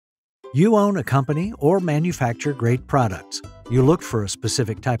You own a company or manufacture great products. You looked for a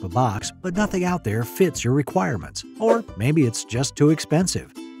specific type of box, but nothing out there fits your requirements. Or maybe it's just too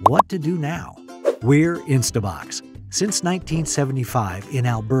expensive. What to do now? We're Instabox. Since 1975 in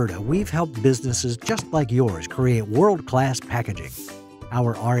Alberta, we've helped businesses just like yours create world-class packaging.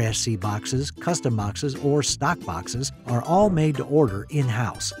 Our RSC boxes, custom boxes, or stock boxes are all made to order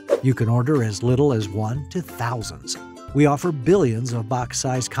in-house. You can order as little as 1 to thousands. We offer billions of box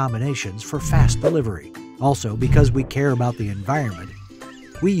size combinations for fast delivery. Also, because we care about the environment,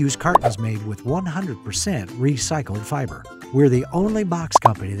 we use cartons made with 100% recycled fiber. We're the only box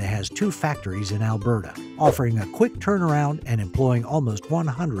company that has 2 factories in Alberta, offering a quick turnaround and employing almost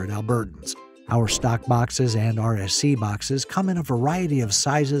 100 Albertans. Our stock boxes and RSC boxes come in a variety of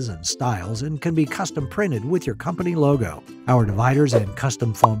sizes and styles and can be custom printed with your company logo. Our dividers and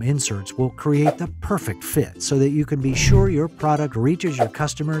custom foam inserts will create the perfect fit so that you can be sure your product reaches your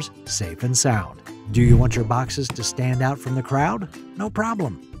customers safe and sound. Do you want your boxes to stand out from the crowd? No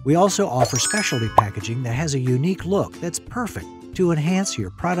problem. We also offer specialty packaging that has a unique look that's perfect to enhance your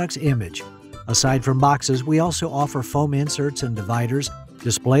product's image. Aside from boxes, we also offer foam inserts and dividers,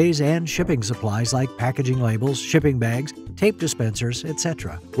 displays, and shipping supplies like packaging labels, shipping bags, tape dispensers,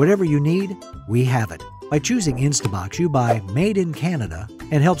 etc. Whatever you need, we have it. By choosing Instabox, you buy Made in Canada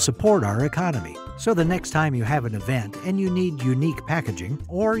and help support our economy. So the next time you have an event and you need unique packaging,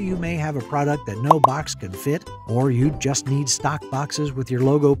 or you may have a product that no box can fit, or you just need stock boxes with your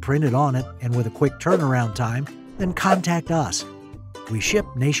logo printed on it and with a quick turnaround time, then contact us. We ship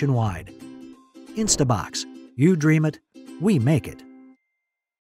nationwide. Instabox. You dream it, we make it.